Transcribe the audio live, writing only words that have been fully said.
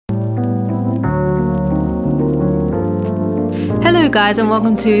guys, and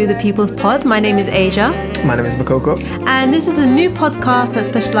welcome to the People's Pod. My name is Asia. My name is Makoko. And this is a new podcast that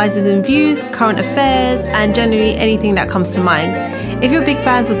specialises in views, current affairs, and generally anything that comes to mind. If you're big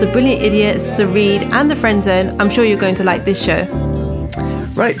fans of The Brilliant Idiots, The Read, and The Friend Zone, I'm sure you're going to like this show.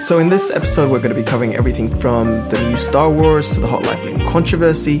 Right, so in this episode, we're going to be covering everything from the new Star Wars to the Hotline Bling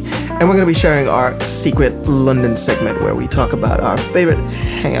controversy, and we're going to be sharing our secret London segment where we talk about our favourite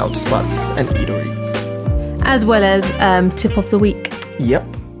hangout spots and eateries. As well as tip of the week. Yep,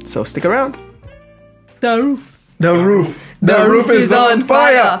 so stick around. The roof. The roof is on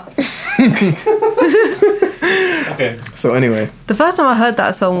fire! Okay. So anyway. The first time I heard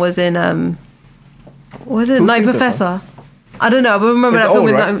that song was in, was it Night Professor? I don't know, but I remember It's that old,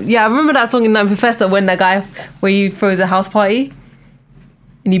 song right? I remember that song in Night Professor when that guy, where he throws a house party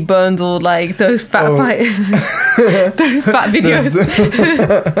and he burns all like those fat fighters. Those fat videos.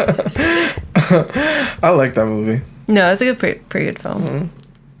 I like that movie. No, it's a good, pretty good film. Mm-hmm.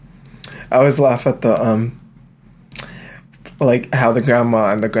 I always laugh at the like how the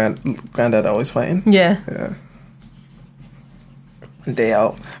grandma and the granddad always fighting. Yeah. One day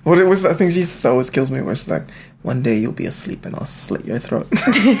out. What it was that thing she says that always kills me, where she's like, "One day you'll be asleep and I'll slit your throat."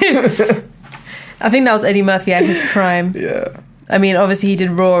 I think that was Eddie Murphy at his prime. Yeah. I mean, obviously he did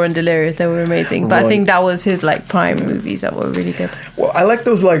Raw and Delirious; they were amazing. But I think that was his like prime movies that were really good. Well, I like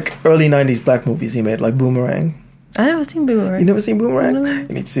those like early '90s black movies he made, like Boomerang. I never seen Boomerang. You never seen Boomerang? No. You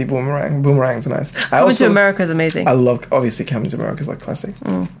need to see Boomerang. Boomerang's nice. Coming to America is amazing. I love, obviously, Coming to America is like classic.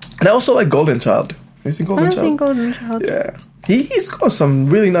 And I also like Golden Child. Have you seen Golden Child? I've seen Golden Child. Yeah. He's got some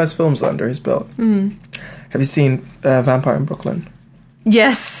really nice films under his belt. Have you seen Vampire in Brooklyn?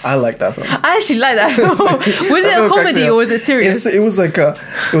 Yes. I like that film. I actually like that film. Was it a comedy or was it serious? It was like a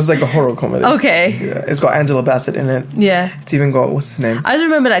horror comedy. Okay. Yeah. It's got Angela Bassett in it. Yeah. It's even got, what's his name? I just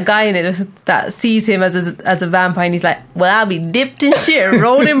remember that guy in it that sees him as a vampire and he's like, well, I'll be dipped in shit and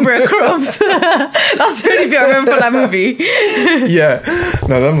rolled in breadcrumbs. That's the only thing I remember from that movie. Yeah.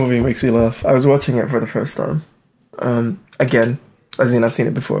 No, that movie makes me laugh. I was watching it for the first time. Again, as in I've seen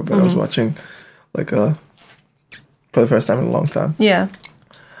it before, but I was watching like for the first time in a long time. Yeah.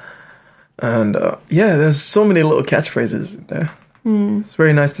 And there's so many little catchphrases in there. It's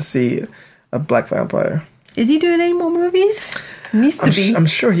very nice to see a black vampire. Is he doing any more movies? He needs to be. I'm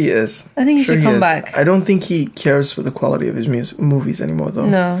sure he is. I think he should come back. I don't think he cares for the quality of his movies anymore, though.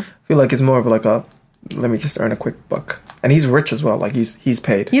 No. I feel like it's more of like a, let me just earn a quick buck. And he's rich as well. Like he's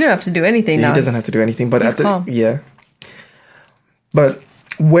paid. You don't have to do anything now. He doesn't have to do anything. But calm. But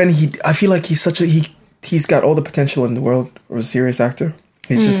when I feel like he's he's got all the potential in the world for a serious actor.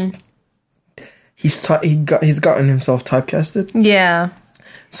 He's just he's gotten himself typecasted. Yeah.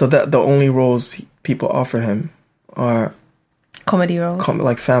 So that the only roles people offer him are comedy roles,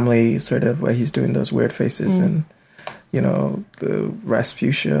 like family sort of, where he's doing those weird faces and the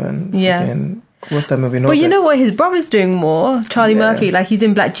Rasputia and fucking, what's that movie? But you know what? His brother's doing more. Charlie Murphy, like he's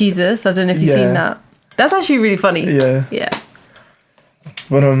in Black Jesus. I don't know if you've seen that. That's actually really funny. Yeah. Yeah.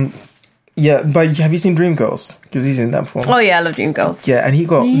 But but have you seen Dreamgirls? Because he's in that film. Oh yeah, I love Dreamgirls. Yeah, and he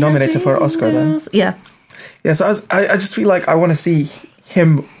got nominated for an Oscar then. Yeah. Yeah, so I just feel like I want to see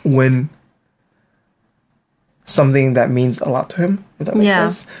him win something that means a lot to him, if that makes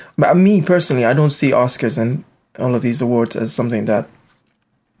sense. But me personally, I don't see Oscars and all of these awards as something that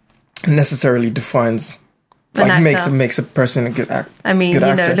necessarily defines, like makes a person a good actor. I mean,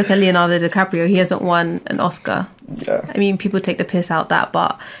 look at Leonardo DiCaprio. He hasn't won an Oscar. Yeah. I mean, people take the piss out that,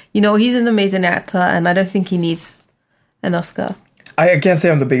 but he's an amazing actor, and I don't think he needs an Oscar. I can't say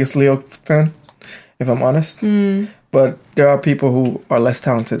I'm the biggest Leo fan, if I'm honest. But there are people who are less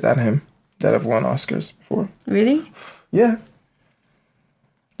talented than him that have won Oscars before. Really? Yeah.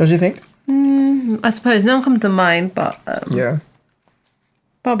 Don't you think? I suppose none come to mind, but yeah,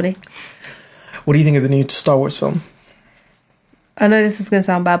 probably. What do you think of the new Star Wars film? I know this is going to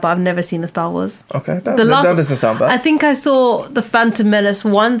sound bad, but I've never seen a Star Wars. Okay, that doesn't sound bad. I think I saw The Phantom Menace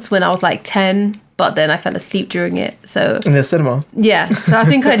once when I was like 10, but then I fell asleep during it. So in the cinema? Yeah, so I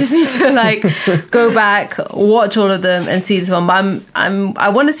think I just need to like go back, watch all of them and see this one. But I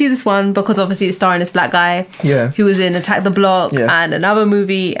want to see this one because obviously it's starring this black guy who was in Attack the Block and another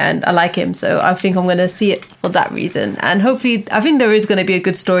movie, and I like him. So I think I'm going to see it for that reason. And hopefully, I think there is going to be a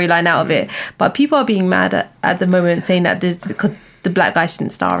good storyline out of it. But people are being mad at the moment, saying that this because the black guy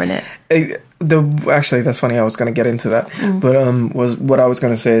shouldn't star in it. Actually, that's funny. I was going to get into that, but what I was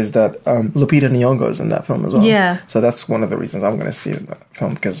going to say is that Lupita Nyong'o is in that film as well. Yeah. So that's one of the reasons I'm going to see that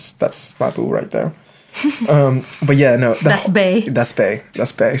film, because that's my boo right there. But yeah, no, that's Bae. That's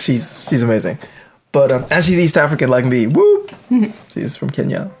Bae. She's amazing. But and she's East African like me. Woo! She's from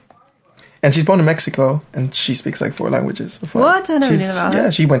Kenya. And she's born in Mexico, and she speaks like 4 languages. What? I never knew about her. Yeah,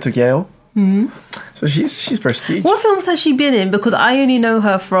 she went to Yale. Mm-hmm. So she's prestige. What films has she been in? Because I only know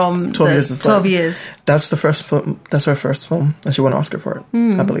her from 12 Years. 12 Years. That's the first film. That's her first film, and she won an Oscar for it,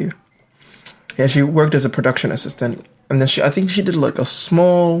 I believe. Yeah, she worked as a production assistant, and then I think she did like a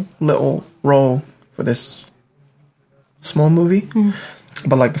small little role for this small movie.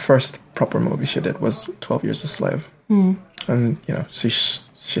 But like the first proper movie she did was 12 Years a Slave, and you know she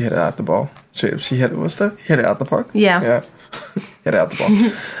hit it out the ball. She hit hit it out the park. Yeah. Hit it out the ball.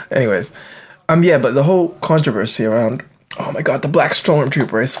 Anyways, but the whole controversy around, oh my god, the Black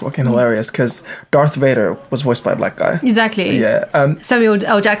Stormtrooper is fucking hilarious because Darth Vader was voiced by a black guy. Exactly. Yeah. Samuel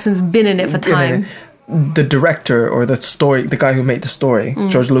L. Jackson's been in it for time. The director or the guy who made the story,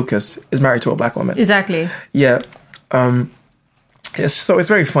 George Lucas, is married to a black woman. Exactly. Yeah. So it's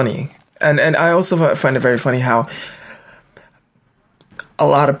very funny, and I also find it very funny how a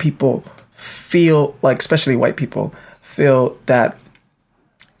lot of people feel like, especially white people, feel that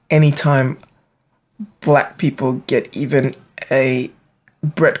anytime black people get even a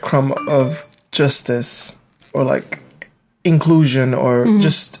breadcrumb of justice or like inclusion or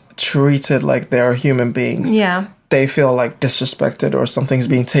just treated like they are human beings, they feel like disrespected or something's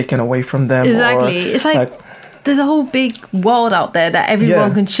being taken away from them. Exactly. It's like there's a whole big world out there that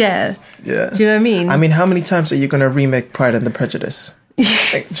everyone can share. Yeah. Do you know what I mean? I mean, how many times are you going to remake Pride and the Prejudice?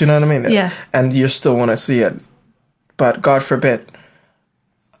 Like, do you know what I mean? Yeah. And you still want to see it. But God forbid,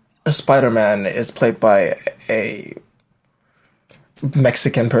 a Spider-Man is played by a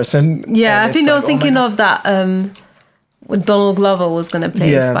Mexican person. Yeah, I think they were thinking of that when Donald Glover was going to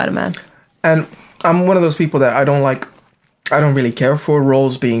play Spider-Man. And I'm one of those people that I don't really care for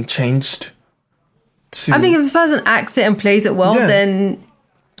roles being changed. I think if a person acts it and plays it well, then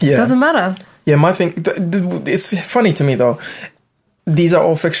it doesn't matter. Yeah, my thing, it's funny to me though. These are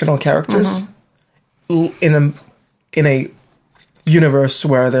all fictional characters in a universe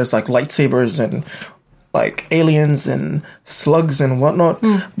where there's like lightsabers and like aliens and slugs and whatnot.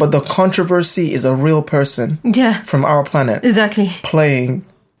 But the controversy is a real person from our planet. Exactly. Playing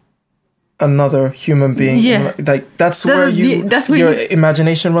another human being. Yeah. Like that's where your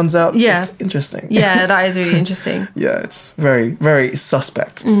imagination runs out. Yeah. It's interesting. Yeah, that is really interesting. Yeah, it's very, very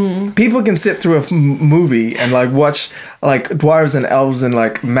suspect. People can sit through a movie and like watch like dwarves and elves and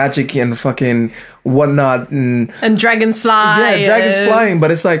like magic and fucking whatnot and dragons fly. Yeah, dragons flying, but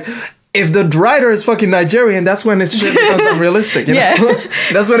it's like, if the writer is fucking Nigerian, that's when it's shit becomes unrealistic. You know?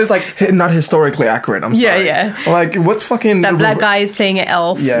 That's when it's like not historically accurate. I'm sorry. Yeah. Like what fucking that black guy is playing an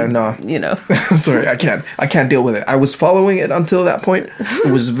elf. Yeah, no. You know. I'm sorry. I can't deal with it. I was following it until that point.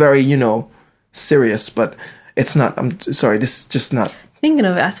 It was very, serious, but it's not. I'm sorry. This is just not. Thinking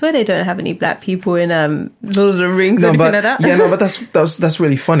of it, I swear they don't have any black people in Lord of the Rings or anything like that. Yeah, no, but that's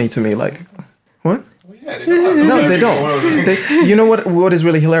really funny to me. Like, what? Yeah, they don't. You know what is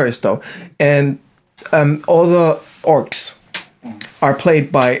really hilarious though, and all the orcs are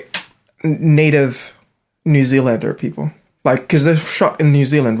played by native New Zealander people, like because they're shot in New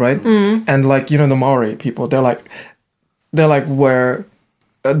Zealand, right? And like the Maori people, they're like where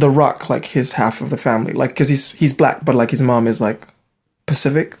the Rock, like his half of the family, like because he's black, but like his mom is like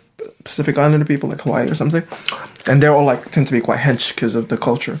Pacific Islander people, like Hawaii or something, and they're all like tend to be quite hench because of the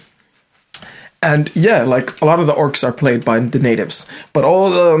culture. And yeah, like a lot of the orcs are played by the natives, but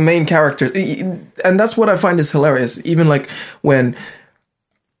all the main characters, and that's what I find is hilarious. Even like when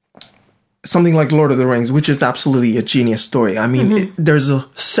something like Lord of the Rings, which is absolutely a genius story. I mean, there's a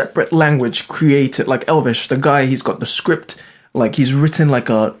separate language created, like Elvish. The guy, he's got the script, like he's written like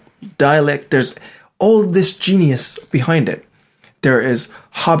a dialect. There's all this genius behind it. There is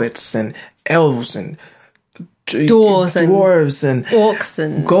hobbits and elves and dwarves and orcs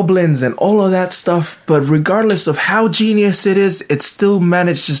and goblins and all of that stuff, but regardless of how genius it is, it still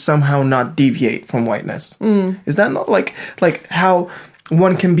managed to somehow not deviate from whiteness. Is that not like how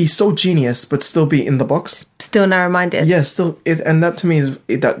one can be so genius but still be in the box, still narrow-minded? Yeah, still and that to me is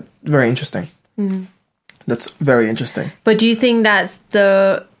that very interesting. That's very interesting. But do you think that's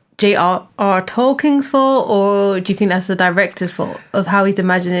the J.R.R. Tolkien's fault, or do you think that's the director's fault of how he's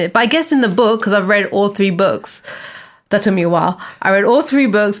imagining it? But I guess in the book, because I've read all 3 books, that took me a while. I read all 3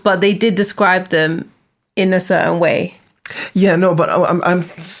 books, but they did describe them in a certain way. Yeah, no, but I'm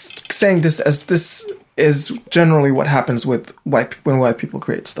saying this as this is generally what happens with when white people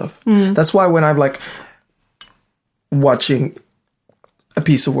create stuff. That's why when I'm like watching a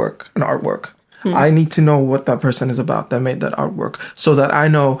piece of work, an artwork, I need to know what that person is about that made that artwork, so that I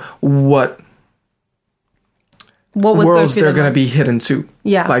know what worlds they're going to be hidden to.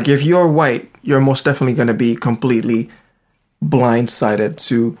 Yeah. Like if you're white, you're most definitely going to be completely blindsided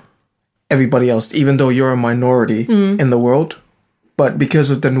to everybody else, even though you're a minority in the world. But because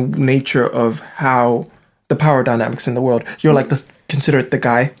of the nature of how the power dynamics in the world, you're like considered the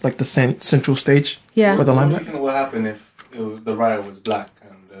guy, like the central stage. Yeah. What do you think will happen if the writer was black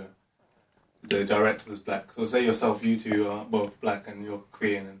and the director was black? So say yourself, you two are both black and you're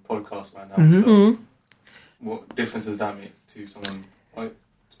creating a podcast right now. So what difference does that make to someone white?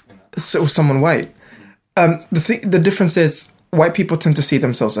 So someone white. The difference is white people tend to see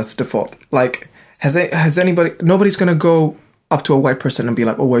themselves as default. Like, has anybody? Nobody's gonna go up to a white person and be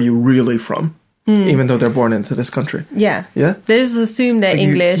like, "Oh, where are you really from?" Even though they're born into this country. Yeah. Yeah. They just assume they're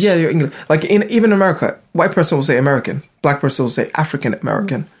English. You're English. Like even America, white person will say American, black person will say African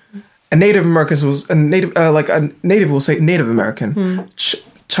American, a Native American will say Native American.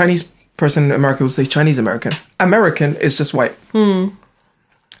 Chinese person in America will say Chinese American. American is just white.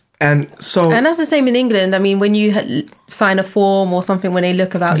 And that's the same in England. I mean, when you sign a form or something, when they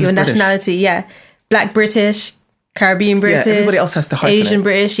look about your British. Nationality, Black British, Caribbean British, everybody else has to hyphenate. Asian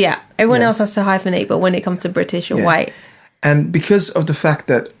British, everyone else has to hyphenate. But when it comes to British or white, and because of the fact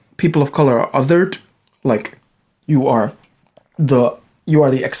that people of color are othered, like you are the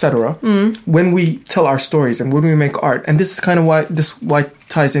etc. When we tell our stories and when we make art, and this is kind of why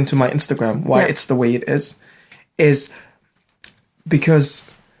ties into my Instagram, why it's the way it is because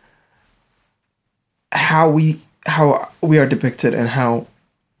how we are depicted and how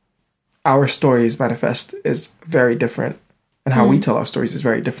our stories manifest is very different, and how we tell our stories is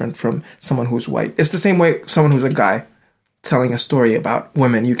very different from someone who's white. It's the same way someone who's a guy telling a story about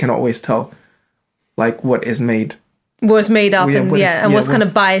women, you can always tell like what's made up and what's kind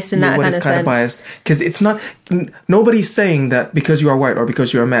of biased in that kind of sense. What is kind of biased, because it's not, nobody's saying that because you are white or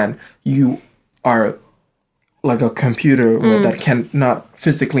because you're a man you are like a computer that cannot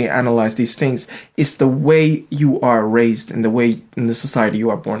physically analyze these things. It's the way you are raised and the way in the society you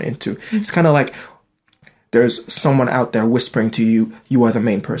are born into. It's kind of like there's someone out there whispering to you, you are the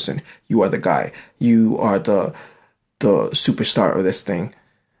main person, you are the guy, you are the superstar of this thing,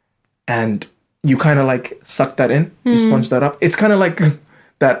 and you kind of like suck that in, you sponge that up. It's kind of like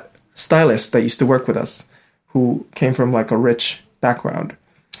that stylist that used to work with us who came from like a rich background.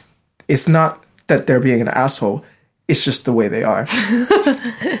 It's not that they're being an asshole, it's just the way they are. Do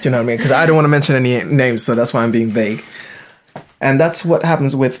you know what I mean? Because I don't want to mention any names, so that's why I'm being vague. And that's what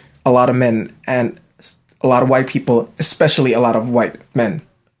happens with a lot of men and a lot of white people, especially a lot of white men,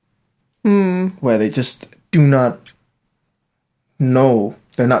 where they just do not know,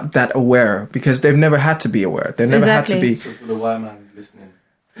 they're not that aware because they've never had to be aware. They've never had to be. So for the white man listening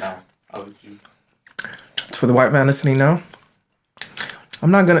now, how would you? For the white man listening now, I'm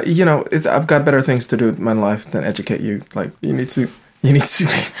not gonna, I've got better things to do with my life than educate you. Like, you need to. You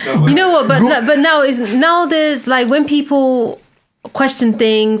know what? But now there's like when people question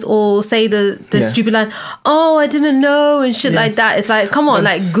things or say the stupid line, "Oh, I didn't know" and shit like that. It's like, come on,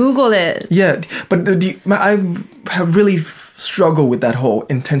 like Google it. Yeah, but I have really struggled with that whole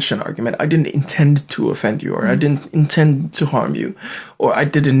intention argument. I didn't intend to offend you, or I didn't intend to harm you, or I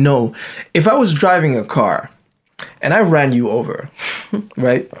didn't know. If I was driving a car and I ran you over,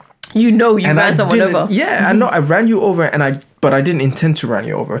 right? You ran someone over. Yeah, I know I ran you over, but I didn't intend to run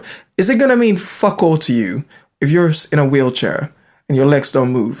you over. Is it gonna mean fuck all to you if you're in a wheelchair and your legs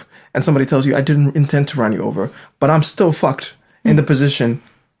don't move and somebody tells you I didn't intend to run you over, but I'm still fucked in the position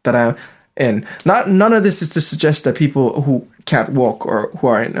that I'm in? None of this is to suggest that people who can't walk or who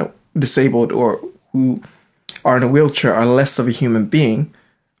are disabled or who are in a wheelchair are less of a human being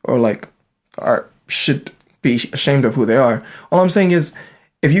or like should be ashamed of who they are. All I'm saying is,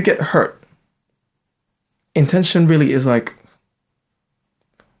 if you get hurt, intention really is like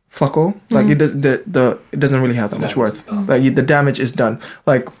fuck all. Like it does it doesn't really have that much worth. Like the damage is done.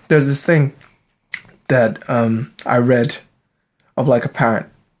 Like there's this thing that I read of like a parent.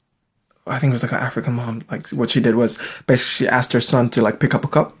 I think it was like an African mom. Like what she did was basically she asked her son to like pick up a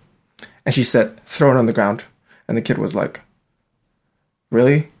cup, and she said throw it on the ground, and the kid was like,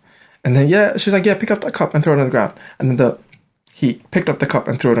 really? And then she's like, pick up that cup and throw it on the ground. And then he picked up the cup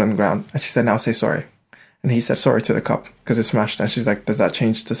and threw it on the ground. And she said, now say sorry. And he said sorry to the cup because it smashed. And she's like, does that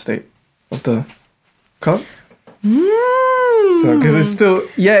change the state of the cup? So, because it's still,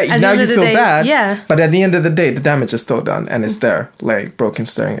 now you feel bad. Yeah. But at the end of the day, the damage is still done. And it's there, like broken,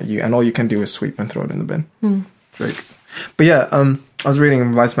 staring at you. And all you can do is sweep and throw it in the bin. Like, but I was reading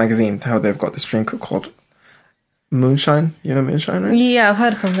in Vice magazine how they've got this drink called moonshine. You know moonshine, right? Yeah, I've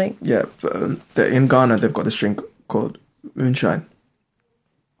heard of something. Yeah, in Ghana they've got this drink called moonshine.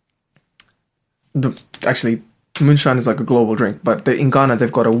 Actually, moonshine is like a global drink, but in Ghana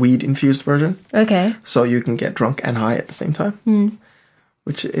they've got a weed infused version. Okay. So you can get drunk and high at the same time,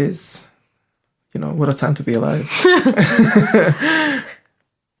 which is what a time to be alive.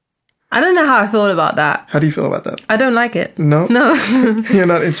 I don't know how I feel about that. How do you feel about that? I don't like it. No? You're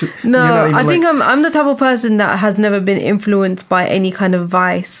not No, I think I'm the type of person that has never been influenced by any kind of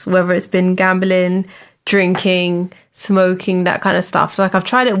vice, whether it's been gambling, drinking, smoking, that kind of stuff. Like, I've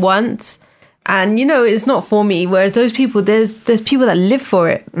tried it once and, it's not for me. Whereas those people, there's people that live for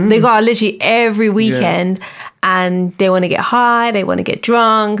it. They go out literally every weekend and they want to get high, they want to get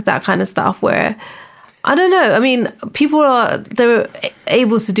drunk, that kind of stuff, where... I don't know. I mean, they're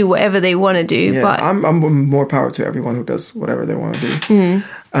able to do whatever they want to do. But I'm more power to everyone who does whatever they want to do.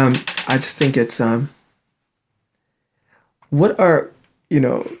 I just think it's what are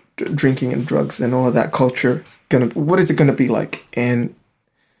drinking and drugs and all of that culture what is it gonna be like in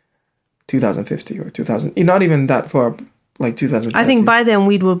 2050 or 2000? Not even that far, like 2050. I think by then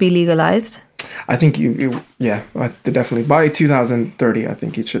weed will be legalized. I think definitely by 2030. I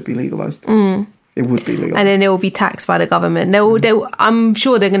think it should be legalized. It would be legal. And then it will be taxed by the government. I'm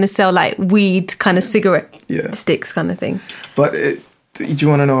sure they're going to sell like weed kind of cigarette sticks kind of thing. But do you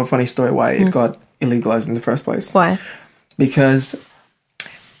want to know a funny story why it got illegalized in the first place? Why? Because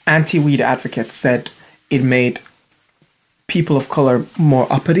anti-weed advocates said it made people of color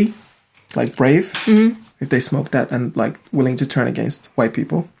more uppity, like brave, if they smoked that, and like willing to turn against white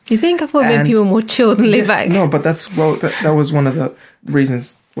people. You think? I thought it made people more chilled and laid back. No, but that was one of the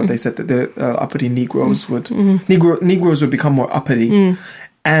reasons. What they said, that the uppity Negroes would Negroes would become more uppity,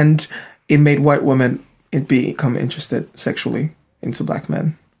 and it made white women become interested sexually into black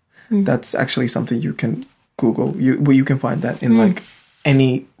men. That's actually something you can Google. You can find that in like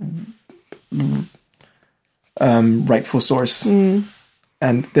any rightful source.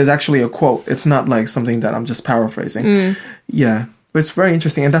 And there's actually a quote. It's not like something that I'm just paraphrasing. Yeah, but it's very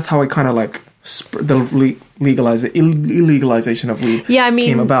interesting, and that's how it kind of like. The illegalization of weed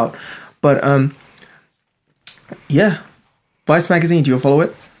came about. But Vice magazine, do you follow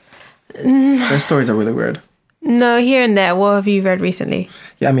it? Their stories are really weird. No, here and there. What have you read recently?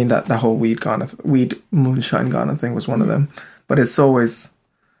 Yeah, I mean that whole weed moonshine Ghana thing was one of them. But it's always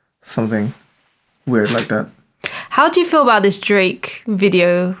something weird like that. How do you feel about this Drake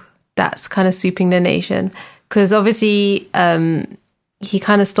video that's kind of sweeping the nation? Because obviously he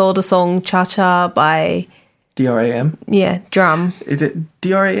kind of stole the song Cha Cha by... DRAM? Yeah, Drum. Is it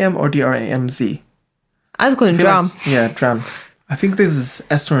DRAM or DRAMZ? I was calling Drum. Drum. I think this is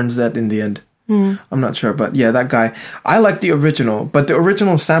S or Z in the end. I'm not sure, but yeah, that guy. I like the original, but the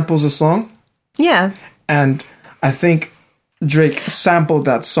original samples a song. Yeah. And I think Drake sampled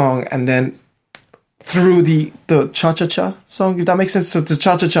that song and then through the Cha Cha Cha song, if that makes sense. So the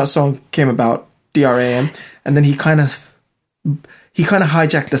Cha Cha Cha song came about, DRAM, and then he kind of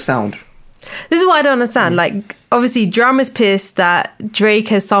hijacked the sound. This is what I don't understand. Like, obviously, Drum is pissed that Drake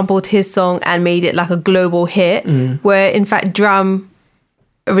has sampled his song and made it like a global hit, where in fact Drum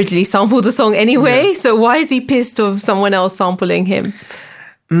originally sampled the song anyway. Yeah. So why is he pissed of someone else sampling him?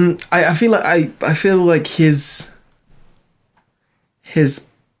 I feel like his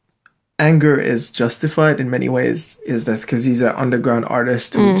anger is justified in many ways. Is that because he's an underground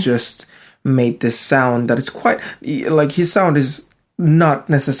artist who just made this sound that is quite like his sound is not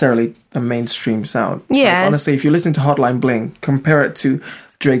necessarily a mainstream sound. Yeah. Like, honestly, if you listen to Hotline Bling, compare it to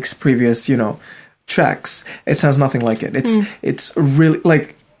Drake's previous, tracks, it sounds nothing like it. It's really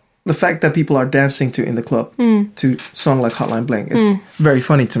like the fact that people are dancing to in the club to song like Hotline Bling is very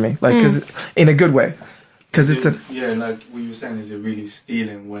funny to me. Like, 'cause in a good way, because it's a like what you were saying, is it really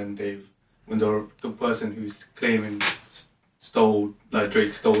stealing when the person who's claiming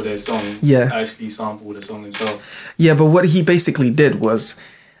Drake stole their song, actually sampled the song himself. Yeah, but what he basically did was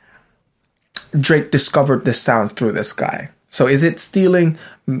Drake discovered this sound through this guy. So is it stealing?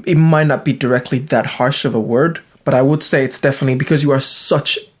 It might not be directly that harsh of a word, but I would say it's definitely because you are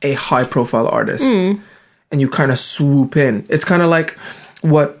such a high profile artist and you kind of swoop in. It's kind of like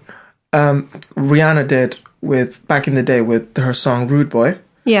what Rihanna did back in the day with her song Rude Boy.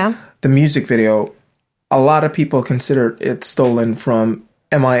 Yeah. The music video, a lot of people consider it stolen from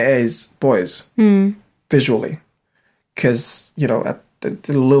MIA's Boys visually. Because, the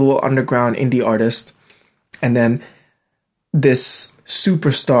little underground indie artist, and then this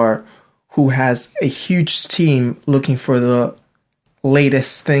superstar who has a huge team looking for the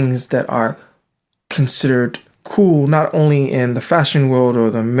latest things that are considered cool, not only in the fashion world or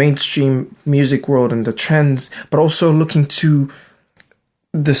the mainstream music world and the trends, but also looking to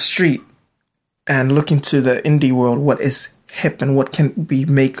the street and looking to the indie world, what is hip and what can we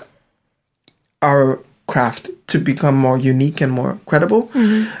make our craft to become more unique and more credible.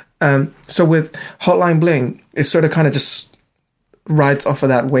 So with Hotline Bling, it sort of kind of just rides off of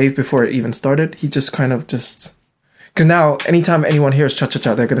that wave before it even started. He just kind of just... Because now, anytime anyone hears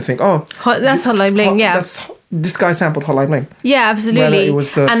cha-cha-cha, they're going to think, oh... that's Hotline Bling, yeah. This guy sampled Hotline Bling. Yeah, absolutely.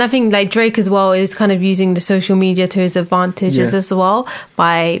 And I think like Drake as well is kind of using the social media to his advantages as well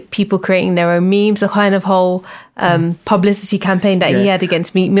by people creating their own memes, the kind of whole publicity campaign that he had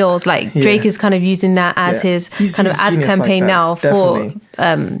against Meek Mills. Like Drake is kind of using that as his kind of ad campaign now for...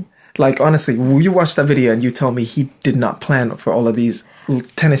 like, honestly, you watch that video and you tell me he did not plan for all of these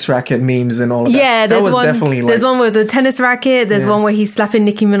tennis racket memes and all of that. Yeah, there's one with the tennis racket. There's one where he's slapping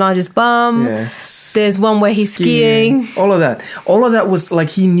Nicki Minaj's bum. Yes. There's one where he's skiing. All of that was like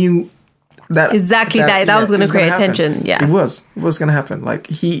he knew that exactly that was going to create attention. Yeah, it was going to happen. Like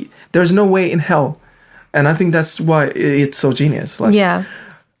there's no way in hell, and I think that's why it's so genius. Like,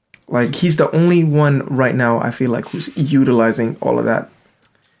 like he's the only one right now. I feel like who's utilizing all of that.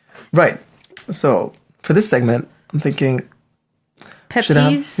 Right. So for this segment, I'm thinking. Pet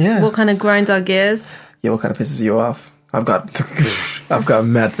peeves? What kind of grinds our gears? Yeah, what kind of pisses you off? I've got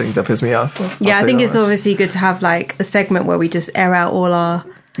mad things that piss me off. Yeah, I think it's obviously good to have like a segment where we just air out all our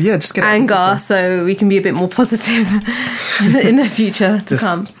just get anger so we can be a bit more positive in the future to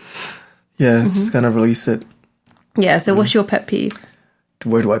come. Yeah, just kind of release it. Yeah, so what's your pet peeve?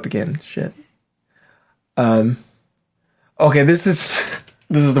 Where do I begin? Shit. Okay, this is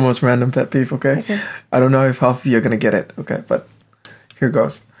the most random pet peeve, okay? I don't know if half of you are going to get it, okay, but here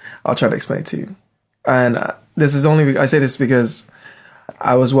goes. I'll try to explain it to you. And this is only... I say this because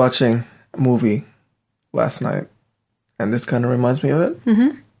I was watching a movie last night. And this kind of reminds me of it.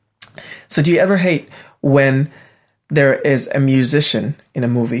 Mm-hmm. So do you ever hate when there is a musician in a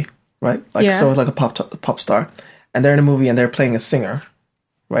movie, right? So like a pop star. And they're in a movie and they're playing a singer,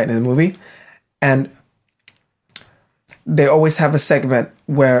 right, in the movie. And they always have a segment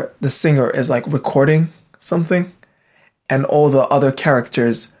where the singer is like recording something. And all the other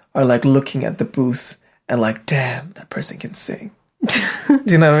characters are like looking at the booth and like, damn, that person can sing. Do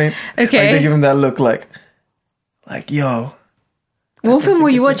you know what I mean? Okay. Like they give him that look like yo. What film were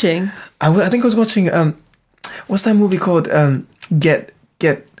you watching? I think I was watching, what's that movie called? Get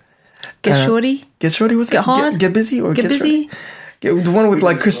Shorty? Get Shorty? Was Get Hard? Get Busy? Or Get Busy? The one with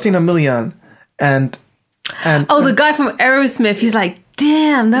like Christina Milian and the guy from Aerosmith, he's like,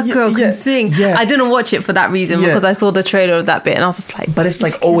 damn, that girl can sing. Yeah. I didn't watch it for that reason because I saw the trailer of that bit and I was just like... But it's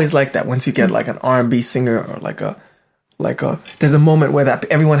like always like that. Once you get like an R&B singer or like a... There's a moment where that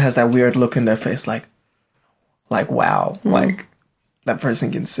everyone has that weird look in their face like wow, like that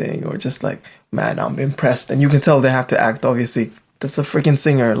person can sing, or just like, man, I'm impressed. And you can tell they have to act, obviously. That's a freaking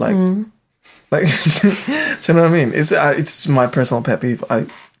singer. Like, do you know what I mean? It's my personal pet peeve.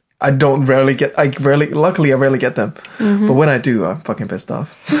 Luckily I rarely get them. Mm-hmm. But when I do, I'm fucking pissed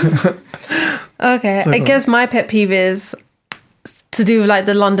off. Okay. I guess my pet peeve is to do with like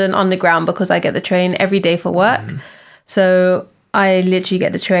the London Underground, because I get the train every day for work. So I literally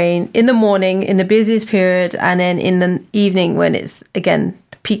get the train in the morning, in the busiest period, and then in the evening when it's, again,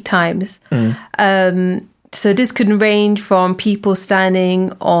 peak times. So this could range from people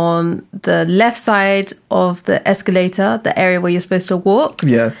standing on the left side of the escalator, the area where you're supposed to walk.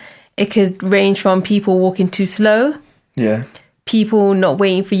 Yeah. It could range from people walking too slow. Yeah. People not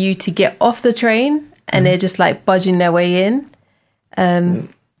waiting for you to get off the train and they're just like budging their way in.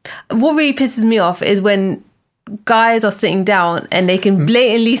 What really pisses me off is when guys are sitting down and they can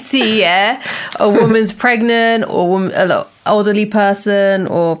blatantly see a woman's pregnant, or an elderly person,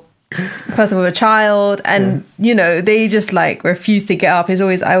 or person with a child, and you know, they just like refuse to get up.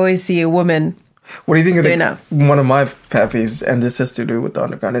 I always see a woman. What do you think of one of my pet peeves, and this has to do with the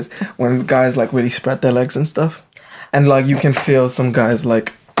underground, is when guys like really spread their legs and stuff, and like you can feel some guys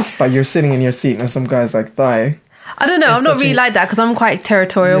like you're sitting in your seat and some guys like thigh. I don't know. I'm not really like that because I'm quite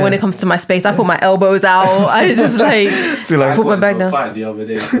territorial when it comes to my space. I put my elbows out. I just like put my back down. I got into a fight the other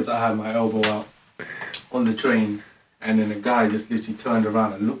day because I had my elbow out on the train, and then the guy just literally turned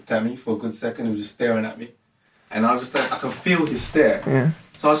around and looked at me for a good second. He was just staring at me, and I was just like, I could feel his stare. Yeah.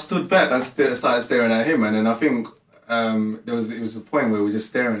 So I stood back and started staring at him, and then I think it was a point where we were just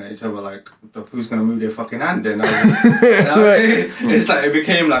staring at each other like, who's gonna move their fucking hand then? It's like it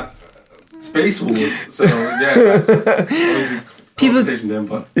became like Space Wars. So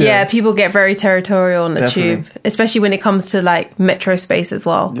yeah, people get very territorial on the tube, especially when it comes to like metro space as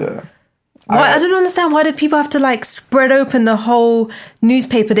well. Yeah. I don't understand, why do people have to like spread open the whole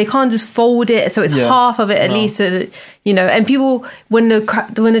newspaper? They can't just fold it so it's half of it at least, so that, you know. And people, when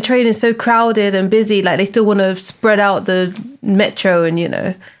the train is so crowded and busy, like they still want to spread out the metro and, you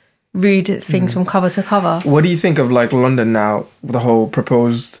know, read things from cover to cover. What do you think of like London now, the whole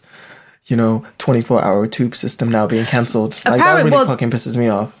proposed, 24-hour tube system now being cancelled. Like, that really fucking pisses me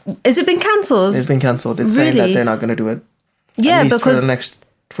off. Has it been cancelled? It's been cancelled. It's saying that they're not going to do it. Yeah, at least because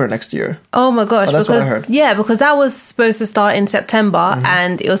for next year. Oh my gosh. That's what I heard. Yeah, because that was supposed to start in September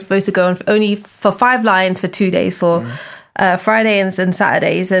and it was supposed to go on only for 5 lines for 2 days for Friday and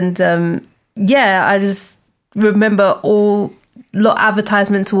Saturdays. And I just remember lot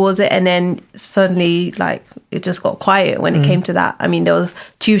advertisement towards it, and then suddenly like it just got quiet when it came to that. I mean, there was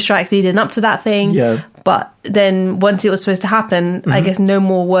tube strikes leading up to that thing. Yeah. But then once it was supposed to happen, I guess no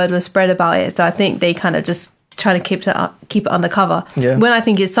more word was spread about it. So I think they kind of just trying to keep it undercover. Yeah. When I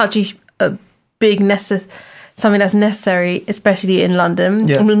think it's such a big something that's necessary, especially in London.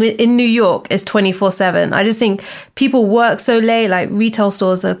 Yeah. I mean, in New York, it's 24/7. I just think people work so late, like retail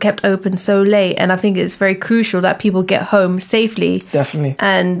stores are kept open so late. And I think it's very crucial that people get home safely. Definitely.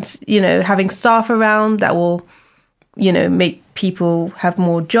 And, having staff around that will, make people have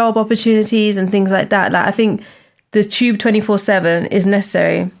more job opportunities and things like that. Like, I think the tube 24/7 is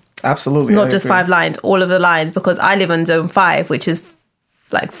necessary. Absolutely. Not just 5 lines, all of the lines, because I live on zone 5, which is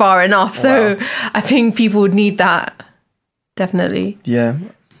like far enough. So I think people would need that. Definitely. Yeah.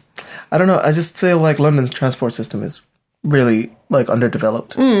 I don't know. I just feel like London's transport system is really like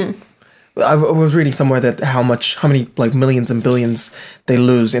underdeveloped. I was reading somewhere that how many like millions and billions they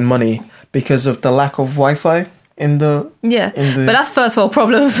lose in money because of the lack of Wi-Fi in the but that's first world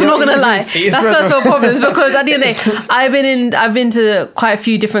problems. I'm not gonna lie, that's first world problems, because at the end of the day, I've been to quite a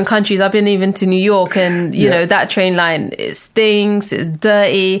few different countries. I've been even to New York, and you know that train line, it stinks, it's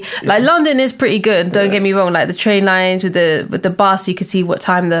dirty. Like London is pretty good, don't get me wrong. Like the train lines with the bus, you can see what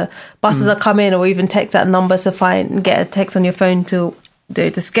time the buses are coming, or even text that number to find and get a text on your phone to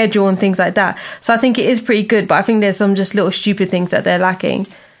the schedule and things like that. So I think it is pretty good, but I think there's some just little stupid things that they're lacking.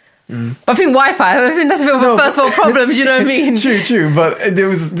 But I think Wi-Fi, I think that's a bit of a first world problem, do you know what I mean? True, but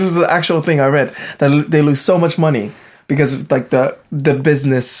this was an actual thing I read, that they lose so much money because of like the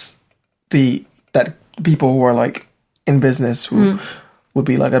business, that people who are like in business who would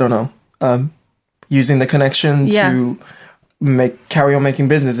be like, I don't know, using the connection to carry on making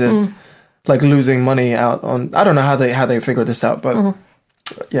businesses, like losing money out on, I don't know how they figured this out, but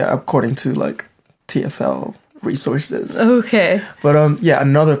yeah, according to like TfL resources. Okay. But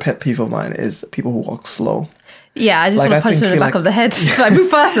another pet peeve of mine is people who walk slow. Yeah, I just want to punch them in the back of the head. Like, move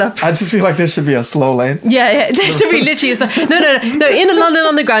faster. I just feel like there should be a slow lane. Yeah, there should be literally no. In the London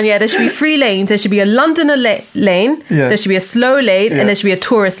Underground, there should be 3 lanes. There should be a Londoner lane. Yeah. There should be a slow lane, and there should be a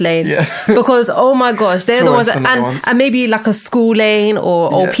tourist lane. Yeah. Because oh my gosh, they're the ones that, and maybe like a school lane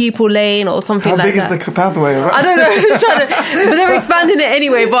or people lane or something like that. How big is the pathway? Right? I don't know. But they're expanding it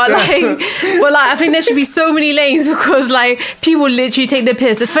anyway. But I think there should be so many lanes, because like people literally take the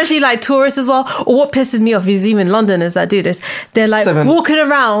piss, especially like tourists as well. Or what pisses me off is even Londoners that do this. They're like walking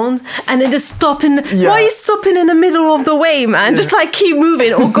around and then just stopping. Why are you stopping in the middle of the way, man? Just like keep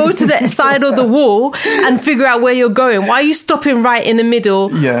moving, or go to the side of the wall and figure out where you're going. Why are you stopping right in the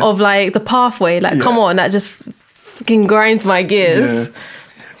middle of like the pathway? Like, come on, that just fucking grinds my gears. Yeah.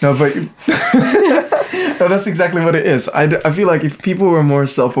 No, but no, that's exactly what it is. I feel like if people were more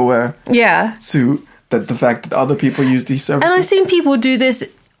self-aware, to the fact that other people use these services, and I've seen people do this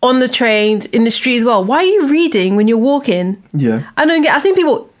on the trains, in the street as well. Why are you reading when you're walking? Yeah. I've seen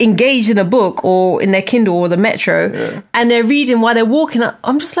people engaged in a book or in their Kindle or the Metro, and they're reading while they're walking.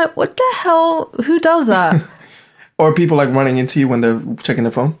 I'm just like, what the hell? Who does that? Or people like running into you when they're checking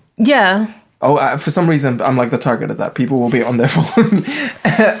their phone. Yeah. Oh, for some reason, I'm like the target of that. People will be on their phone,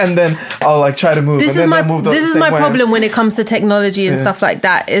 and then I'll like try to move. This is my problem when it comes to technology and stuff like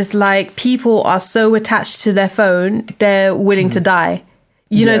that. Is like people are so attached to their phone, they're willing to die.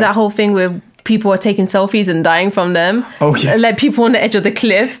 You know that whole thing where people are taking selfies and dying from them? Oh, yeah. Like people on the edge of the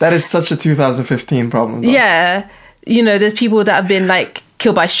cliff. That is such a 2015 problem, though. Yeah. You know, there's people that have been like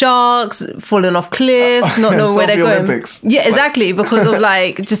killed by sharks, fallen off cliffs, not knowing where they're going. Olympics. Yeah, exactly. Because of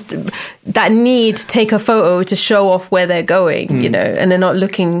like just that need to take a photo to show off where they're going, you know, and they're not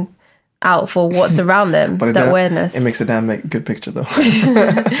looking out for what's around them. But that awareness. It makes a damn good picture, though.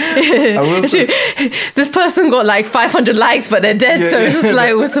 This person got like 500 likes, but they're dead. So it's just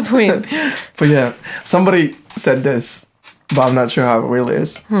like, what's the point? But yeah, somebody said this, but I'm not sure how real it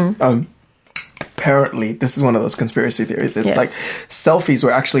is. Apparently, this is one of those conspiracy theories. It's like selfies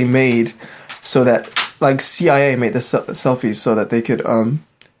were actually made so that, like, CIA made the selfies so that they could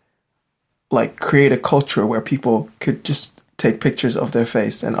like create a culture where people could just take pictures of their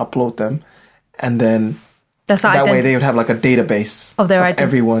face and upload them, and then that way they would have like a database of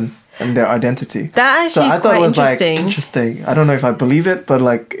everyone and their identity. That actually is quite interesting. Like interesting. I don't know if I believe it, but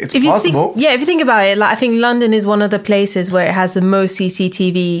like it's possible. If you think about it, like I think London is one of the places where it has the most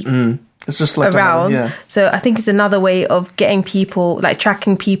CCTV It's just like around. So I think it's another way of getting people, like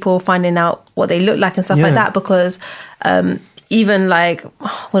tracking people, finding out what they look like and stuff like that. Because even like,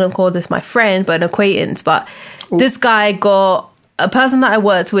 I wouldn't call this my friend, but an acquaintance. But this guy got a person that I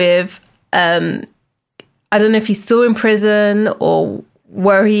worked with. I don't know if he's still in prison or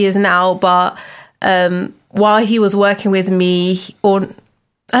where he is now, but while he was working with me, or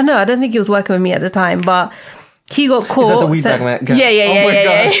I don't think he was working with me at the time, but he got caught. Is that the weed bag man guy?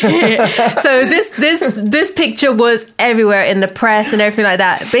 Yeah. So this picture was everywhere in the press and everything like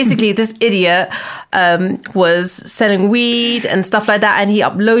that. Basically, this idiot was selling weed and stuff like that, and he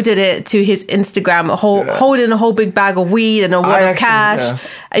uploaded it to his Instagram, holding a whole big bag of weed and a wad of cash. Yeah.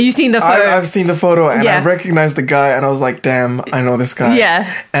 Have you seen the photo? I've seen the photo, and I recognized the guy, and I was like, damn, I know this guy.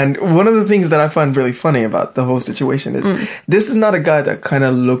 Yeah. And one of the things that I find really funny about the whole situation is this is not a guy that kind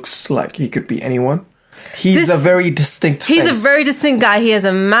of looks like he could be anyone. He's a very distinct face. He's a very distinct guy. He has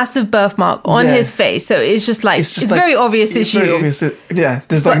a massive birthmark on his face. So it's just like, it's very obvious it's you. Very obvious. Yeah.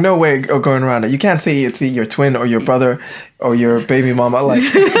 There's like no way of going around it. You can't say it's your twin or your brother or your baby mama. Like,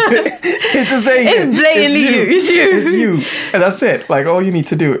 it's just saying it's blatantly you. It's you. And that's it. Like, all you need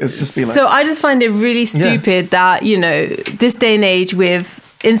to do is just be like. So I just find it really stupid that, you know, this day and age with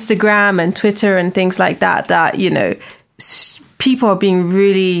Instagram and Twitter and things like that, you know, people are being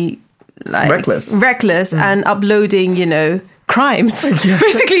really like reckless and uploading, you know, crimes.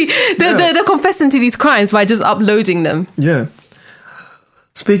 Basically, they're confessing to these crimes by just uploading them. Yeah.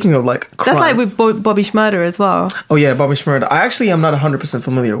 Speaking of like crimes, that's like with Bobby Shmurda as well. Oh yeah, Bobby Shmurda. I actually am not 100%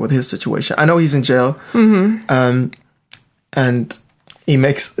 familiar with his situation. I know he's in jail, and he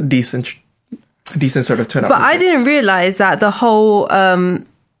makes a decent sort of turnout. But I didn't realize that the whole,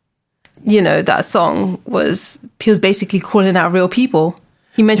 you know, that song he was basically calling out real people.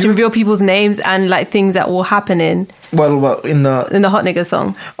 He mentioned real people's names and like things that were happening. Well, in the Hot Nigga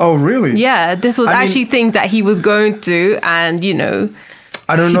song. Oh, really? Yeah, this was actually things that he was going through, and you know,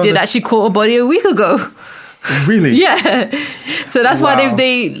 I don't know. He did actually caught a body a week ago. Really? Yeah. So that's why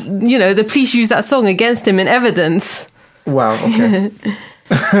they, you know, the police used that song against him in evidence. Wow. Okay.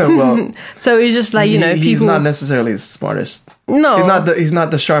 Well, so it's just like, you know, people. He's not necessarily the smartest. No, he's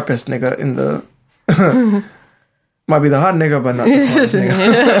not the sharpest nigga in the. Might be the hot nigga, but not the smartest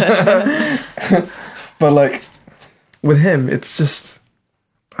nigga. But like with him, it's just,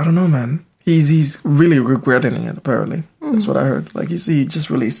 I don't know, man. He's really regretting it. Apparently, that's what I heard. Like he just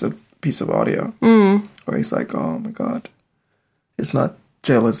released a piece of audio where he's like, "Oh my god, it's not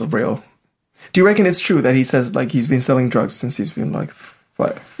jail is real." Do you reckon it's true that he says like he's been selling drugs since he's been like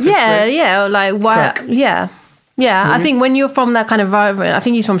yeah, like why? Crack. Yeah. Yeah, I think when you're from that kind of environment, I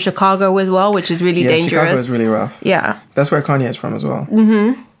think he's from Chicago as well, which is really dangerous. Chicago is really rough. Yeah. That's where Kanye is from as well.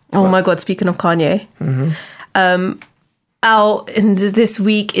 Mm-hmm. Oh my God, speaking of Kanye. Out this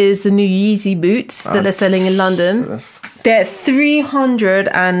week is the new Yeezy boots that they're selling in London. They're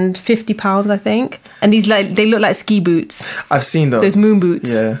 £350, I think. And they look like ski boots. I've seen those. Those moon boots.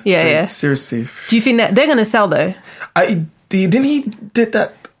 Yeah. Seriously. Do you think that they're going to sell though? Didn't he did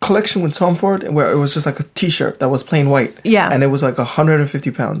that collection with Tom Ford where it was just like a t-shirt that was plain white, and it was like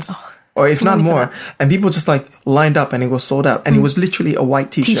 £150 or if not more, and people just like lined up and it was sold out, and it was literally a white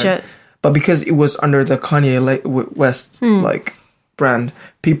t-shirt, but because it was under the Kanye West like brand,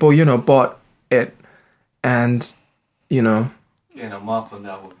 people, you know, bought it, and you know, Mark on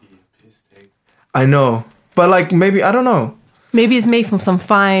that would be a piss take. I know, but like maybe I don't know. Maybe it's made from some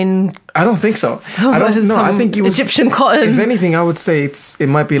fine. I don't think so. I don't know. I think it was Egyptian cotton. If anything, I would say it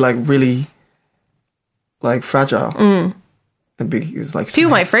might be like really, like fragile. It's like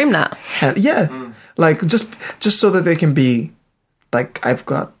people might frame that. Like just so that they can be, like, I've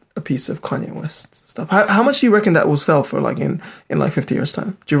got a piece of Kanye West stuff. How much do you reckon that will sell for like in like 50 years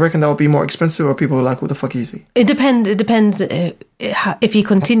time? Do you reckon that will be more expensive, or people are like, what the fuck is he? It depends if he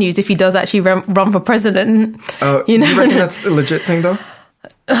continues, if he does actually run for president. You reckon that's a legit thing though?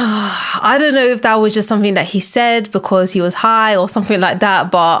 I don't know if that was just something that he said because he was high or something like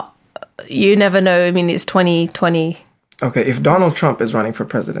that, but you never know. I mean, it's 2020. Okay, if Donald Trump is running for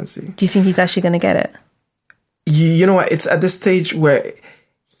presidency, do you think he's actually going to get it? You know what? It's at this stage where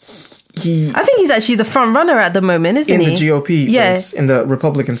I think he's actually the front runner at the moment, isn't he? In the GOP, race, in the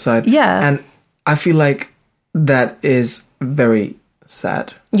Republican side. Yeah. And I feel like that is very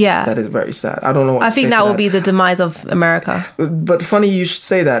sad. Yeah. That is very sad. I don't know what I think that will be the demise of America. But funny you should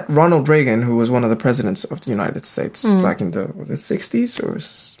say that. Ronald Reagan, who was one of the presidents of the United States back in the 60s or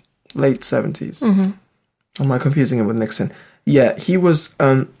late 70s. Am I confusing him with Nixon? Yeah, he was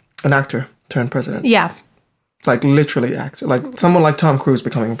an actor turned president. Yeah. Like literally actor. Like someone like Tom Cruise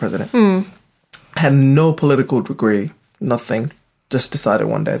becoming a president. Had no political degree, nothing. just decided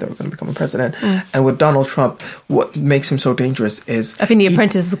one day they were going to become a president. And with Donald Trump, what makes him so dangerous is... I think The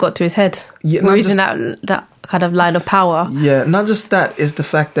Apprentice has got to his head. Yeah, where he's in that kind of line of power. Yeah, not just that, is the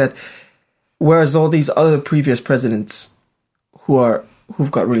fact that whereas all these other previous presidents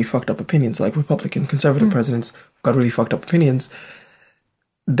who've got really fucked up opinions, like Republican, conservative presidents who've got really fucked up opinions,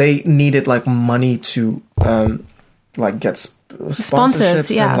 they needed like money to like get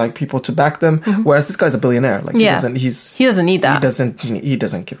sponsorships and like people to back them. Whereas this guy's a billionaire. Like he doesn't need that. He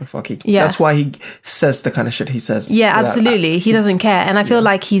doesn't give a fuck. That's why he says the kind of shit he says. Yeah, absolutely. He doesn't care. And I feel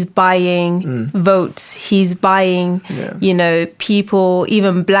like he's buying votes. He's buying, you know, people,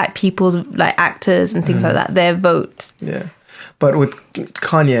 even black people's like actors and things like that, their vote. Yeah. But with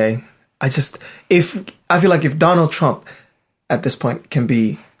Kanye, I feel like if Donald Trump at this point can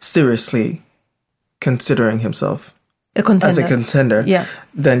be seriously considering himself as a contender,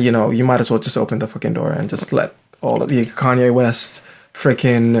 then, you know, you might as well just open the fucking door and just let all of the Kanye West,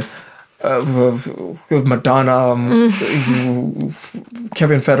 freaking Madonna,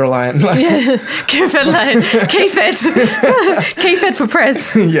 Kevin Federline, Kevin Federline, K-Fed for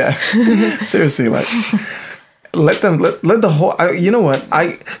press. Yeah, seriously, like let the whole. You know what?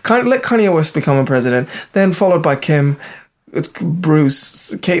 I can't let Kanye West become a president, then followed by Kim,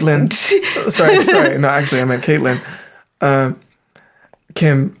 Bruce, Caitlyn. sorry, no, actually, I meant Caitlyn.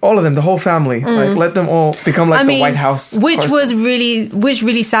 Kim, all of them, the whole family, like let them all become like the White House. Which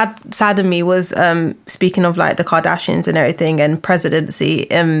really saddened me was speaking of like the Kardashians and everything and presidency.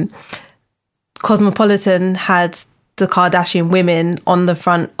 Cosmopolitan had the Kardashian women on the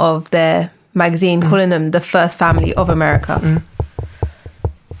front of their magazine, calling them the first family of America.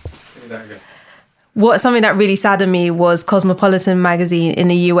 Something that really saddened me was Cosmopolitan magazine in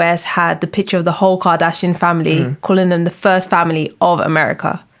the US had the picture of the whole Kardashian family, calling them the first family of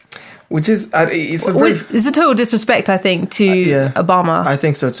America. Which is it's a total disrespect, I think, to Obama. I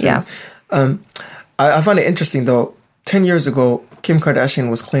think so too. Yeah. I find it interesting though. 10 years ago, Kim Kardashian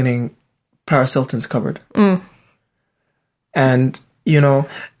was cleaning Paris Hilton's cupboard, and you know,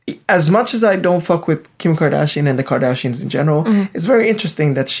 as much as I don't fuck with Kim Kardashian and the Kardashians in general, it's very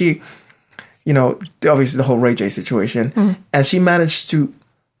interesting that she. You know, obviously the whole Ray J situation. And she managed to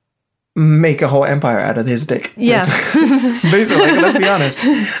make a whole empire out of his dick. Yeah. Basically, like, let's be honest.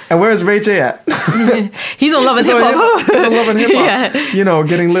 And where's Ray J at? He's on Love and Hip Hop. He's on Love and Hip Hop. Yeah. You know,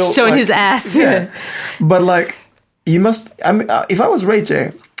 getting little... Showing his ass. Yeah. But like, you must... I mean, if I was Ray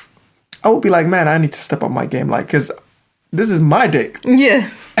J, I would be like, man, I need to step up my game. Like, because this is my dick. Yeah.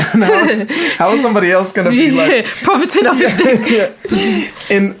 And how is somebody else going to be like... profiting off his dick.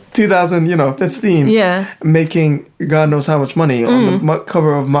 In 2015, making God knows how much money on the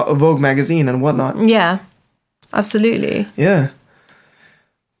cover of Vogue magazine and whatnot. Yeah, absolutely. Yeah.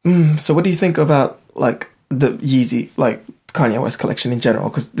 So what do you think about like the Yeezy, like Kanye West collection in general?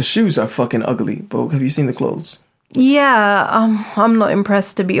 Because the shoes are fucking ugly, but have you seen the clothes? Yeah, I'm not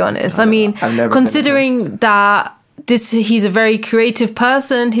impressed, to be honest. I mean, considering that he's a very creative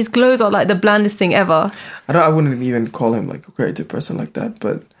person, his clothes are like the blandest thing ever. I wouldn't even call him like a creative person like that,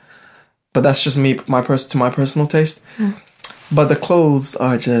 but that's just me, my personal taste. But the clothes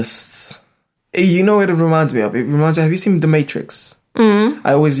are just, you know what it reminds me of? It reminds me, have you seen The Matrix? I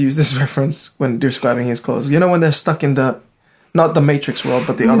always use this reference when describing his clothes. You know when they're stuck in not the Matrix world,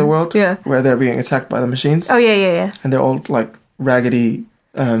 but the other world, where they're being attacked by the machines? Oh yeah. And they're all like raggedy,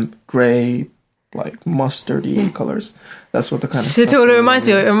 grey, like mustardy colors. That's what the kind of stuff. It reminds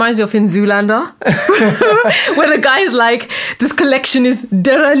me of in Zoolander, where the guy is like, this collection is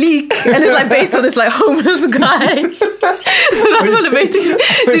derelict, and it's like based on this like homeless guy. So that's what it basically.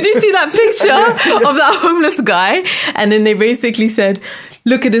 Did you see that picture of that homeless guy? And then they basically said,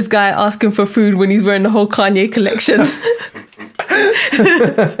 look at this guy asking for food when he's wearing the whole Kanye collection.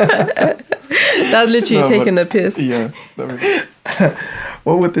 That's literally taking the piss. Yeah.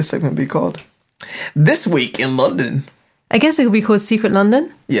 What would this segment be called? This Week in London. I guess it could be called Secret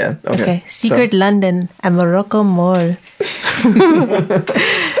London. Yeah, okay. Secret London and Morocco Mall.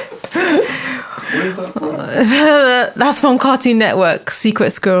 That's from Cartoon Network,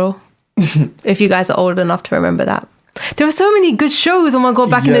 Secret Squirrel. If you guys are old enough to remember that. There were so many good shows, oh my god,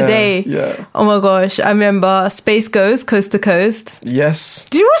 back in the day. Yeah. Oh my gosh, I remember Space Ghost, Coast to Coast. Yes.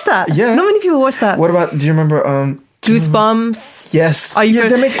 Did you watch that? Yeah. Not many people watched that. What about, do you remember... Goosebumps. Yes.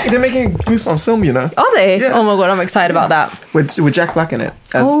 They're making a Goosebumps film, you know. Are they? Yeah. Oh my god, I'm excited about that. With Jack Black in it.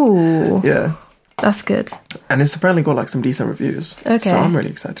 Yeah. That's good. And it's apparently got like some decent reviews. Okay. So I'm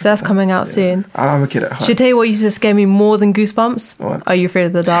really excited. So that's coming out soon. I'm a kid at heart. Should I tell you what used to scare me more than Goosebumps? What? Are You Afraid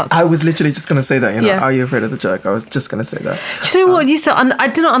of the Dark? I was literally just going to say that, you know. Yeah. Are You Afraid of the Dark? I was just going to say that. You know what? I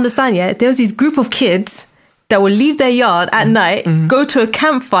did not understand yet. There was this group of kids. that will leave their yard at night, go to a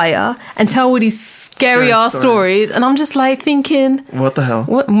campfire and tell all these scary ass stories. And I'm just like thinking, what the hell?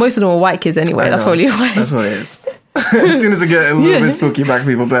 Most of them are white kids anyway. That's probably why. That's what it is. As soon as it get a little bit spooky, black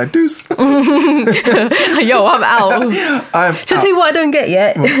people be like, deuce. Yo, I'm out. Shall I tell you what I don't get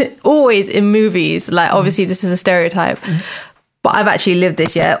yet? Always in movies, like obviously this is a stereotype, but I've actually lived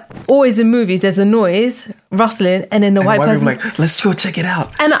this yet. Always in movies, there's a noise, rustling, and then the white person like, let's go check it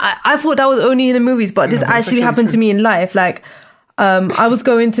out. And I thought that was only in the movies, but this actually happened to me in life. Like, I was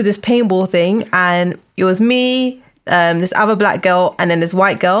going to this paintball thing, and it was me, this other black girl, and then this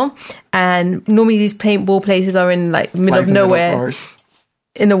white girl. And normally these paintball places are in like middle of nowhere,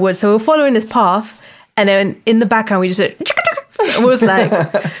 in the woods. So we're following this path, and then in the background we just heard, and we was like,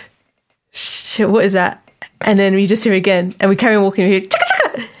 shit, what is that? And then we just hear it again, and we carry on walking. We hear,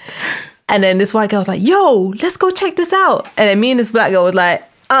 and then this white girl was like, yo, let's go check this out. And then me and this black girl was like,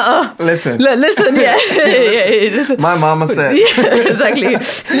 listen, yeah. My mama said. Yeah, exactly.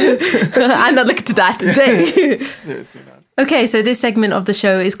 I'm not looking to that today. Seriously not. Okay, so this segment of the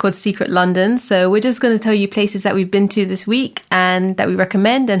show is called Secret London. So we're just going to tell you places that we've been to this week and that we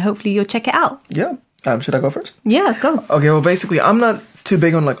recommend, and hopefully you'll check it out. Yeah. Should I go first? Yeah, go. Okay, well, basically, I'm not too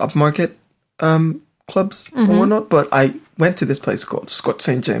big on like upmarket clubs or whatnot, but I went to this place called Scott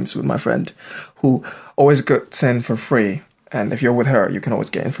St. James with my friend, who always gets in for free. And if you're with her, you can always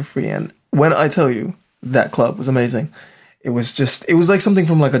get in for free. And when I tell you that club was amazing, it was like something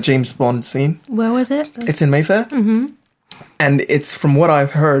from like a James Bond scene. Where was it? It's in Mayfair. Mm-hmm. And it's, from what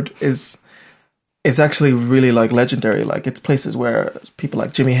I've heard, it's actually really like legendary. Like it's places where people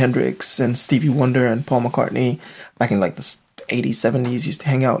like Jimi Hendrix and Stevie Wonder and Paul McCartney back in like the 80s, 70s used to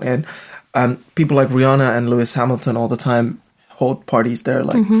hang out. And people like Rihanna and Lewis Hamilton all the time hold parties there,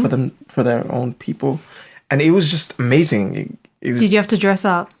 like for their own people. And it was just amazing. Did you have to dress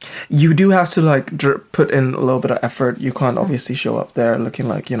up? You do have to like put in a little bit of effort. You can't obviously show up there looking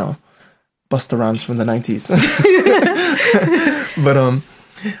like, you know, Busta Rhymes from the 90s. But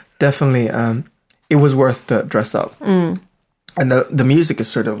definitely it was worth the dress up. And the music is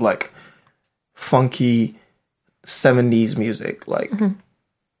sort of like funky 70s music, like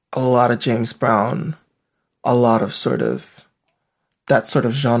a lot of James Brown, a lot of sort of that sort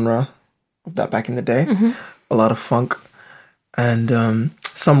of genre of that back in the day, a lot of funk, and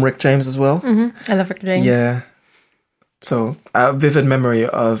some Rick James as well. I love Rick James. Yeah. So a vivid memory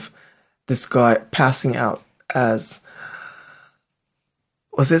of this guy passing out as,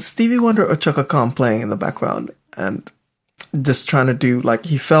 was it Stevie Wonder or Chaka Khan playing in the background, and just trying to do like,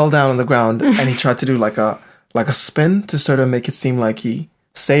 he fell down on the ground and he tried to do like a spin to sort of make it seem like he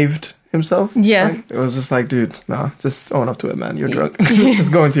saved himself. Yeah. Like, it was just like, dude, nah, just own up to it, man. You're drunk.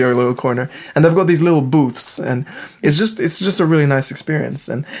 Just go into your little corner. And they've got these little booths, and it's just a really nice experience.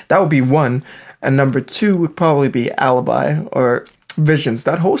 And that would be one. And number two would probably be Alibi or Visions.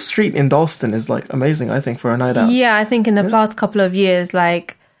 That whole street in Dalston is like amazing, I think, for a night out. Yeah, I think in the past couple of years,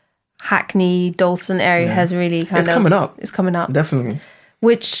 like Hackney, Dalston area has really it's coming up. It's coming up. Definitely.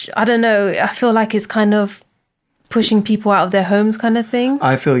 Which, I don't know, I feel like it's kind of pushing people out of their homes kind of thing.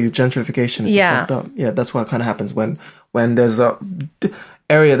 I feel you. Gentrification is fucked up. Yeah, that's what kind of happens when there's a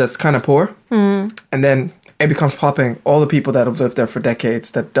area that's kind of poor, and then it becomes popping. All the people that have lived there for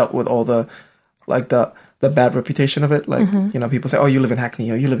decades, that dealt with all the like the bad reputation of it. Like, you know, people say, oh, you live in Hackney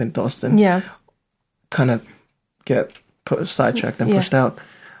or you live in Dalston. Yeah. Kind of get sidetracked and pushed out.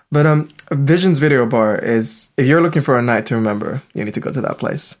 But Visions Video Bar is, if you're looking for a night to remember, you need to go to that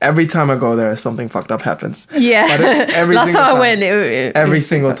place. Every time I go there, something fucked up happens. Yeah. Last time I went, every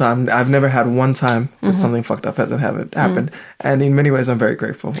single time. I've never had one time that something fucked up hasn't happened. And in many ways, I'm very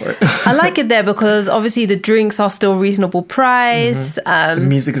grateful for it. I like it there because obviously the drinks are still reasonable price. The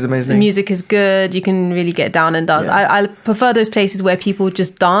music is amazing. The music is good. You can really get down and dance. Yeah. I prefer those places where people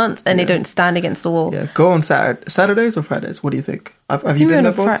just dance and they don't stand against the wall. Yeah. Go on Saturdays or Fridays? What do you think? Have you been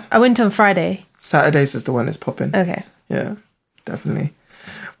there both? I went on Friday. Saturdays is the one that's popping. Okay. Yeah, definitely.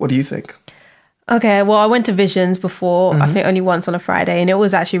 What do you think? Okay, well, I went to Visions before, I think only once on a Friday, and it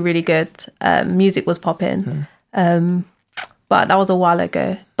was actually really good. Music was popping. But that was a while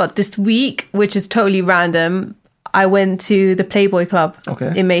ago. But this week, which is totally random, I went to the Playboy Club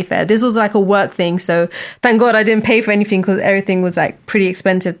in Mayfair. This was like a work thing, so thank God I didn't pay for anything because everything was like pretty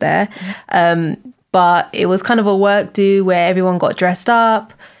expensive there. But it was kind of a work do where everyone got dressed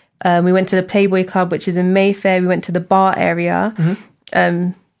up. We went to the Playboy Club, which is in Mayfair. We went to the bar area.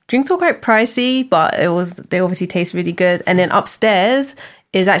 Drinks were quite pricey, but they obviously taste really good. And then upstairs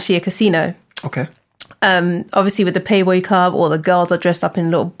is actually a casino. Okay. Obviously with the Playboy Club, all the girls are dressed up in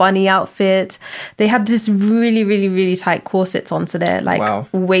little bunny outfits. They had this really, really, really tight corsets on, so their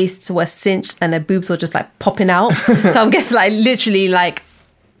waists were cinched and their boobs were just like popping out. So I'm guessing like literally like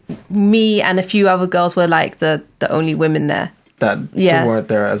me and a few other girls were like the only women there. That weren't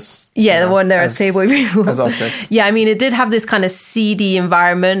there as... Yeah, they weren't there as Playboy people. As outfits. Yeah, I mean, it did have this kind of seedy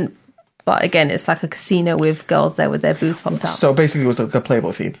environment, but again, it's like a casino with girls there with their boobs popped out. So basically it was like a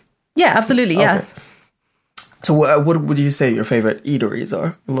Playboy theme. Yeah, absolutely, yeah. Okay. So what would you say your favourite eateries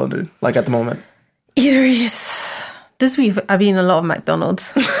are in London, like at the moment? Eateries... This week I've eaten a lot of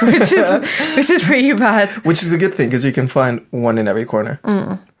McDonald's, which is pretty bad. Which is a good thing, because you can find one in every corner.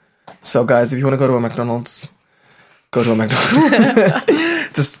 So guys, if you want to go to a McDonald's... Go to a McDonald's.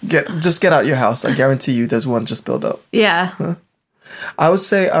 just get out of your house. I guarantee you there's one just built up. Yeah. I would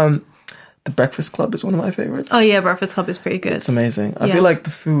say the Breakfast Club is one of my favorites. Oh yeah, Breakfast Club is pretty good. It's amazing. I feel like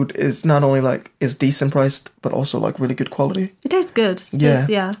the food is not only like is decent priced, but also like really good quality. It tastes good.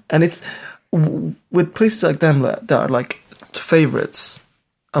 Yeah. And it's with places like them that are like favorites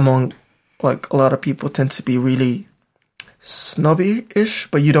among like a lot of people tend to be really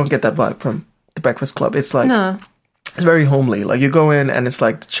snobby-ish, but you don't get that vibe from the Breakfast Club. It's like it's very homely. Like you go in and it's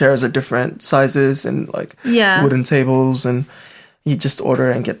like the chairs are different sizes and like wooden tables, and you just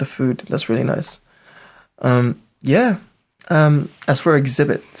order and get the food. That's really nice. As for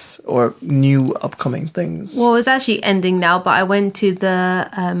exhibits or new upcoming things. Well, it's actually ending now, but I went to the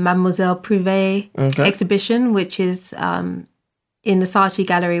Mademoiselle Privé exhibition, which is in the Saatchi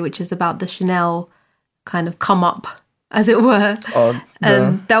Gallery, which is about the Chanel kind of come up, as it were.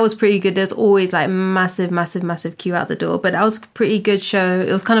 That was pretty good. There's always like massive queue out the door, but that was a pretty good show.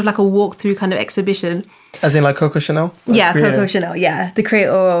 It was kind of like a walk-through kind of exhibition. As in like Coco Chanel? Like Coco Chanel, the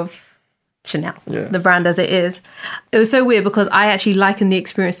creator of Chanel, the brand as it is. It was so weird because I actually likened the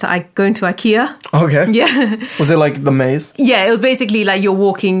experience to going to IKEA. Okay. Yeah. Was it like the maze? Yeah, it was basically like you're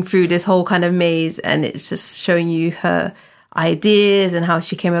walking through this whole kind of maze, and it's just showing you her ideas and how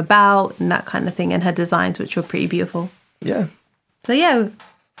she came about and that kind of thing, and her designs, which were pretty beautiful. Yeah. So yeah.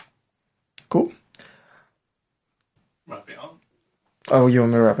 Cool. Wrap it up. Oh, you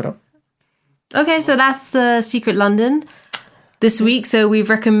want me to wrap it up? Okay, so that's the Secret London this week. So we've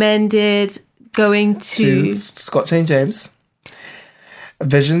recommended going to Scott St. James,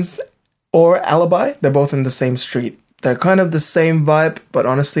 Visions, or Alibi. They're both in the same street. They're kind of the same vibe, but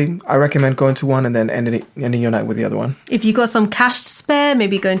honestly, I recommend going to one and then ending your night with the other one. If you got some cash to spare,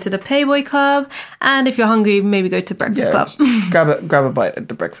 maybe going to the Playboy Club. And if you're hungry, maybe go to Breakfast Club. grab a bite at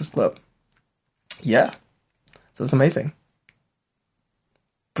the Breakfast Club. Yeah. So it's amazing.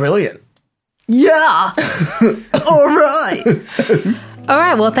 Brilliant. Yeah. All right. All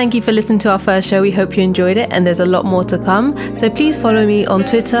right, well, thank you for listening to our first show. We hope you enjoyed it, and there's a lot more to come. So please follow me on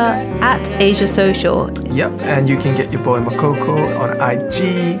Twitter at Asia Social. Yep, and you can get your boy Makoko on IG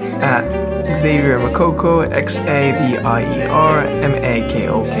at Xavier Makoko,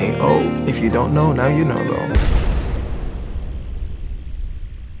 XavierMakoko. If you don't know, now you know though.